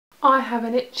I have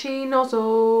an itchy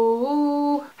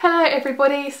nozzle. Hello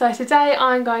everybody, so today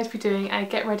I'm going to be doing a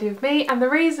get ready with me, and the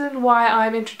reason why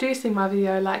I'm introducing my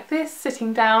video like this,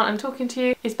 sitting down and talking to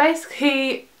you, is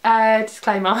basically a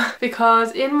disclaimer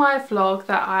because in my vlog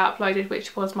that I uploaded,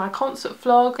 which was my concert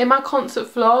vlog, in my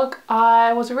concert vlog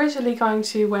I was originally going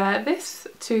to wear this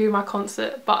to my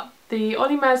concert, but the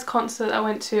Olly Murs concert I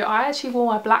went to, I actually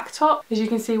wore my black top. As you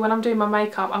can see, when I'm doing my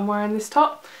makeup I'm wearing this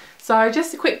top. So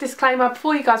just a quick disclaimer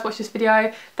before you guys watch this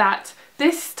video that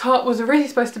this top was originally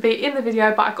supposed to be in the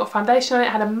video, but I got foundation on it. It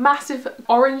had a massive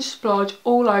orange splodge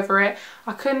all over it.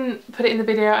 I couldn't put it in the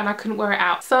video and I couldn't wear it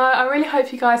out. So I really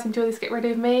hope you guys enjoy this get ready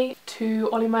with me to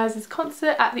Olly Murs'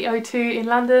 concert at the O2 in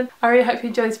London. I really hope you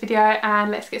enjoy this video and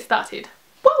let's get started.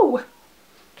 Whoa!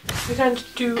 We're going to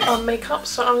do our makeup,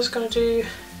 so I'm just going to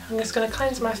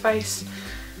cleanse my face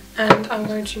and I'm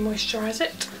going to moisturise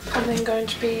it. I'm then going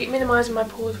to be minimising my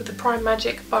pores with the Prime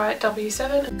Magic by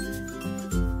W7.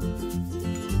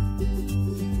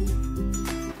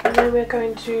 And then we're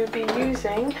going to be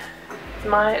using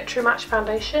my True Match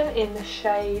foundation in the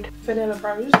shade Vanilla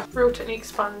Rose. Real Technique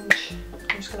sponge.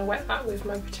 I'm just going to wet that with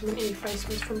my Vitamin E face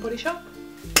mist from Body Shop.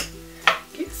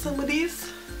 Get some of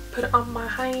these, put it on my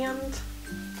hand.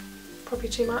 Probably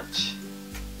too much.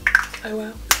 Oh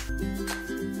well.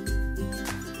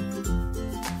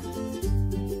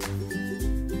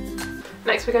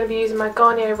 Next we're going to be using my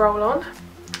Garnier roll-on.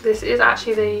 This is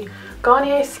actually the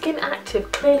Garnier Skin Active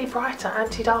Clearly Brighter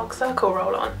Anti-Dark Circle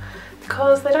roll-on,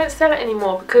 because they don't sell it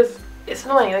anymore because it's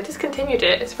annoying. They discontinued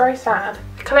it. It's very sad.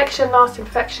 Collection Lasting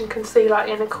Perfection Concealer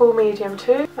in a cool medium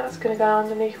too. That's going to go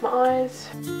underneath my eyes.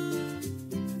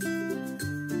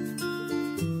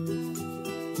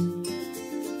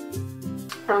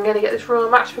 I'm going to get this Royal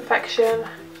Match Perfection,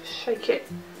 just shake it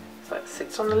so it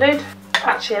sits on the lid.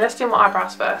 Actually, let's do my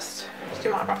eyebrows first.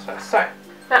 So,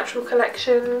 Natural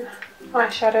Collection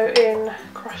eyeshadow in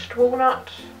Crushed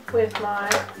Walnut with my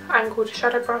angled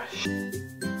shadow brush.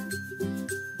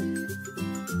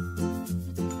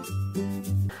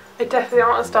 They definitely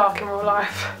aren't as dark in real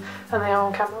life than they are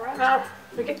on camera right now.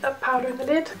 We get that powder in the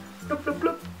lid, bloop, bloop,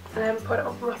 bloop, and then put it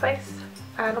on my face.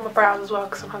 And on my brows as well,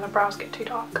 because sometimes my brows get too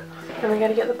dark. Then we're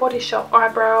going to get the Body Shop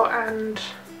eyebrow and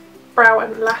brow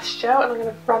and lash gel, and I'm going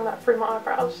to run that through my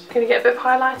eyebrows. I'm going to get a bit of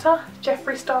highlighter,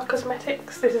 Jeffree Star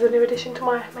Cosmetics. This is a new addition to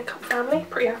my makeup family,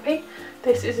 pretty happy.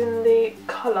 This is in the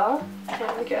colour,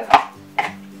 let me get a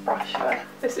brush there.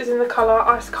 This is in the colour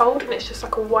Ice Cold, and it's just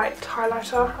like a white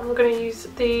highlighter. I'm going to use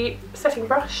the setting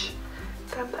brush,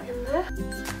 dab that in there.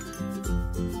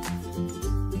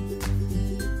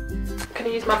 I'm going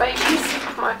to use my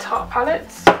babies, my Tarte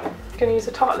palettes. I'm going to use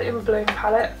a Tarte in Bloom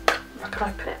palette, if I can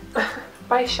open it.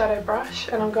 Base shadow brush,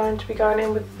 and I'm going to be going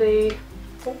in with the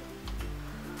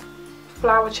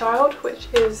Flower Child, which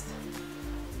is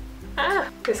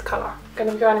this colour. I'm going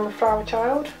to be going in with Flower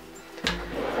Child,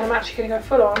 and I'm actually going to go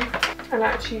full on and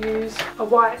actually use a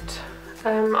white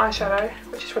eyeshadow,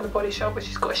 which is from the Body Shop, which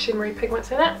has got shimmery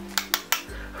pigments in it.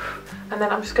 And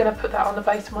then I'm just going to put that on the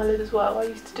base of my lid as well. I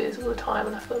used to do this all the time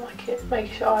and I feel like it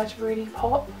makes your eyes really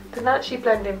pop. Then actually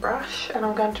blending brush, and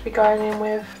I'm going to be going in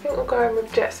with, I think we'll go in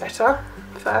with Jet Setter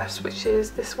first, which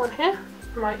is this one here.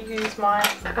 I might use my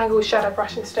angled shadow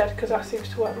brush instead because that seems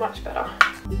to work much better.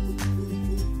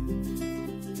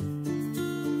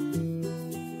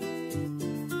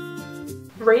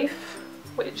 Reef,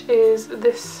 which is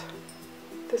this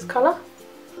colour.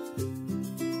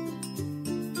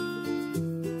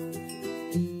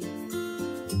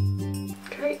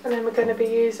 And then we're going to be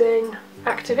using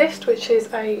Activist, which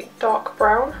is a dark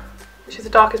brown, which is the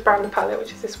darkest brown in the palette,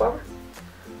 which is this one.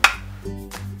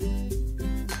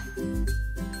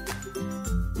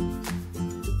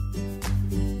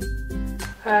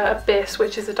 Abyss,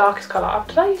 which is the darkest colour.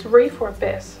 Did I use Reef or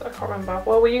Abyss? I can't remember.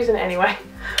 Well, we're using it anyway.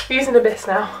 We're using Abyss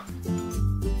now.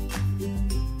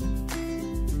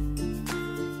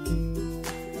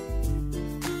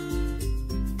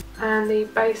 And the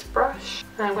base brush,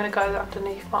 and I'm going to go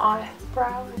underneath my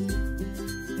eyebrow.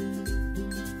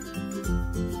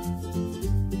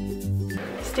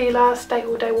 Stila Stay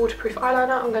All Day Waterproof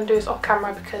Eyeliner. I'm going to do this off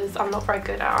camera because I'm not very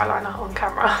good at eyeliner on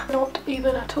camera. Not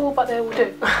even at all, but they will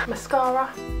do. Mascara.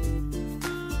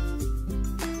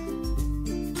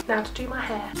 Now to do my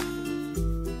hair.